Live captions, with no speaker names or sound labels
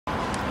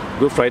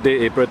Good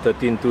Friday, April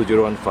 13,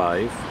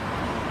 2015.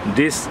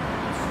 This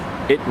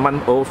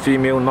 8-month-old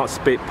female not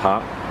spayed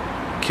pug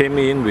came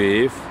in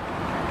with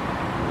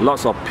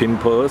lots of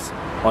pimples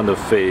on the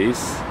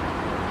face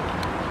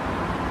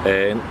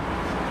and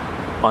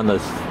on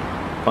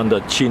the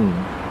chin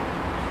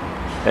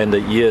and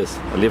the ears,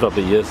 the lip of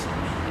the ears.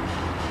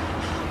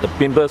 The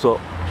pimples will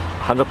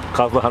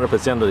cover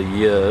 100% of the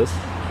ears,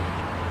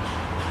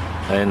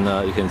 and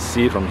you can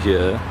see from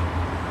here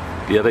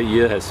the other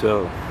ear as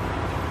well.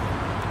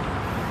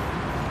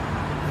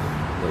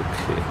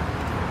 Okay.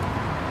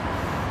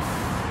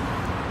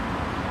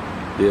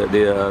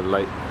 They are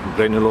like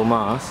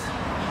granulomas,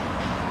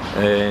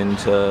 and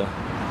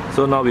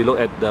so now we look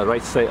at the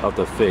right side of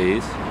the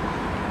face.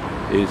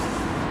 It's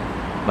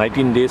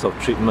 19 days of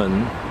treatment,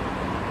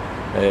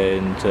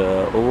 and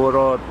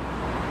overall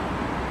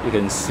you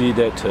can see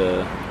that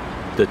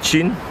the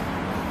chin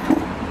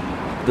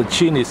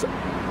is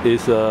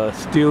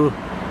still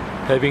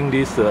having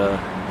these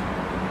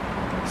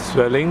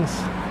swellings.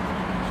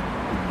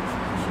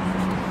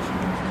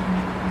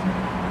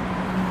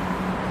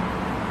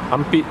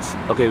 Armpits,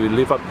 okay, we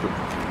lift up,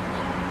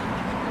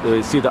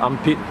 you see the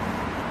armpit,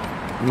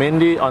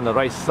 mainly on the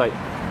right side,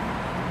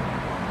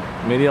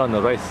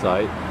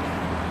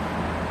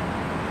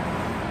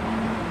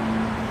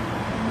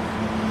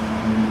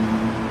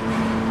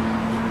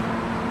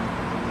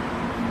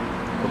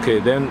 Okay,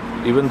 then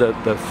even the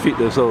feet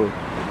also,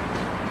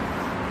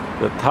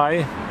 the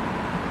thigh.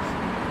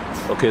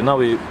 Okay, now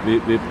we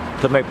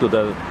turn back to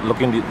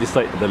looking this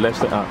side, the left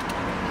side.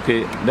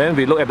 Okay, then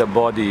we look at the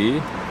body.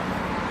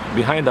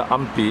 Behind the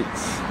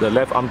armpits, the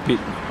left armpit,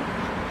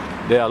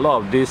 there are a lot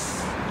of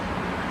these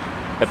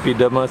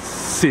epidermal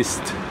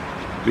cysts.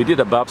 We did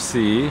a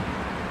biopsy,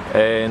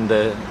 and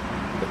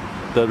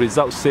the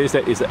result says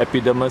that it's an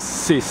epidermal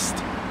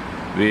cyst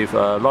with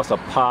lots of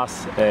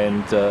pus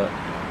and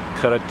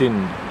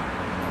keratin.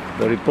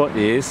 The report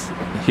is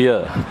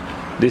here.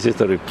 This is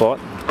the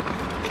report.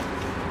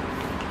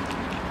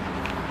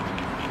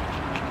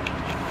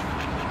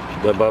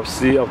 The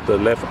biopsy of the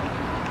left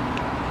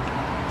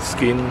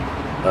skin.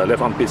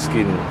 Left armpit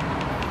skin.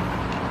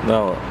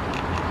 Now,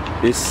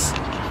 it's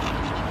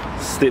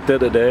stated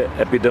that the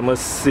epidermal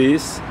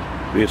cyst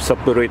with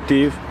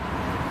suppurative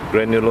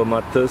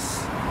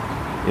granulomatos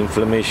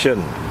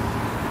inflammation.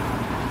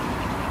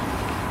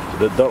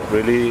 The dog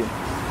really,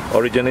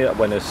 originally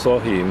when I saw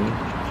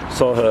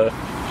her,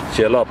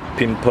 she had a lot of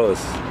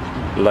pimples,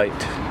 like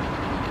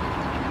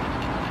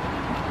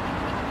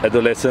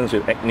adolescents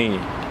with acne,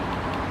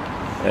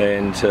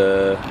 and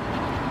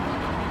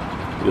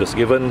it was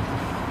given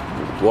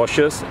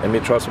washes,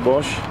 epidrmal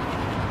wash,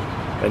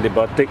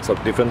 antibiotics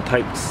of different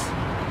types,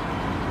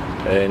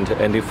 and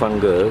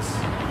antifungus.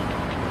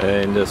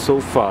 And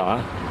so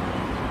far,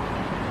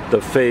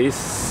 the face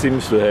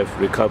seems to have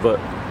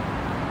recovered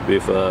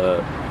with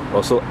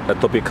also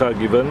atopica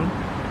given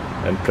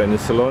and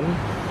prednisolone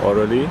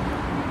orally.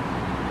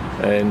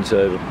 And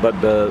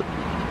but the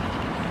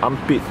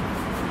armpit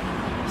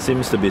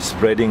seems to be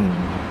spreading,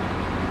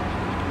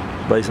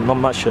 but it's not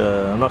much,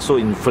 not so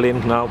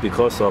inflamed now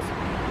because of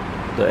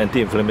the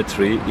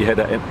anti-inflammatory. He had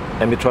an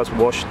epidrmal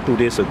wash 2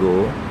 days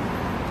ago,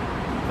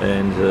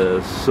 and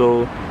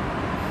so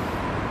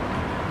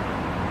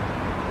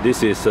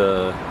this is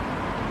the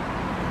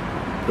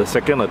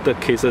second or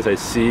third cases I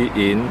see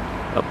in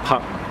a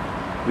pug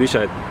which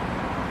I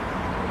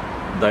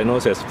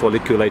diagnosed as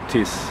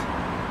folliculitis.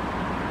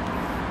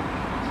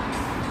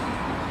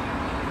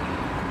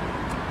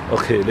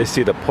 Okay, let's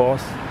see the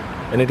paws.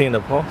 Anything in the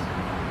paws?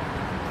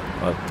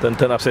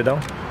 Turn upside down.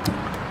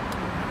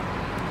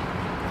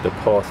 The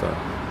paws,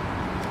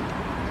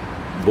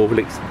 both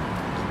legs.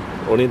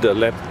 Only the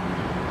left,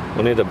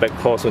 only the back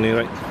paws only,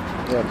 right?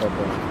 Yeah, back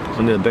paws.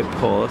 Only the back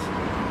paws.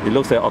 It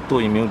looks like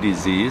autoimmune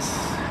disease,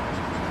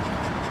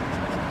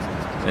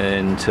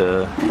 and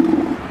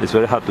it's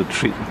very hard to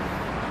treat.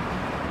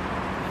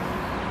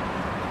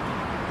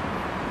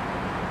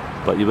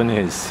 But even you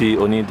can see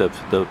only the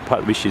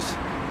part which is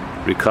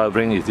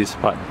recovering is this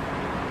part.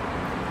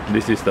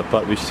 This is the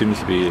part which seems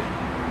to be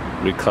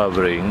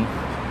recovering.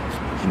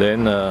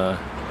 Then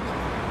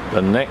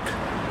the neck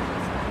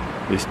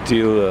is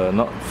still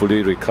not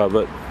fully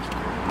recovered.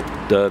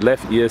 The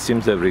left ear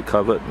seems to have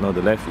recovered. No,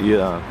 the left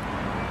ear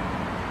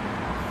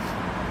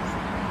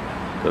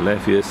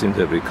seems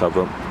to have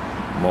recovered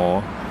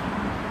more.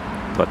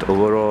 But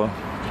overall,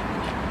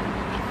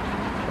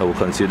 I would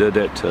consider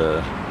that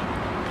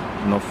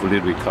not fully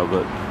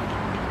recovered.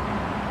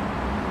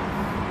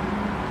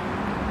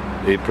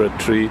 April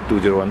 3,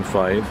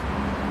 2015.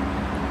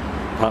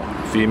 Pug,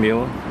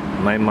 female,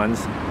 9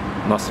 months,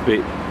 not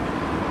spayed,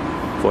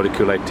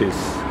 folliculitis.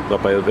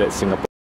 Bye-bye, Vet, Singapore.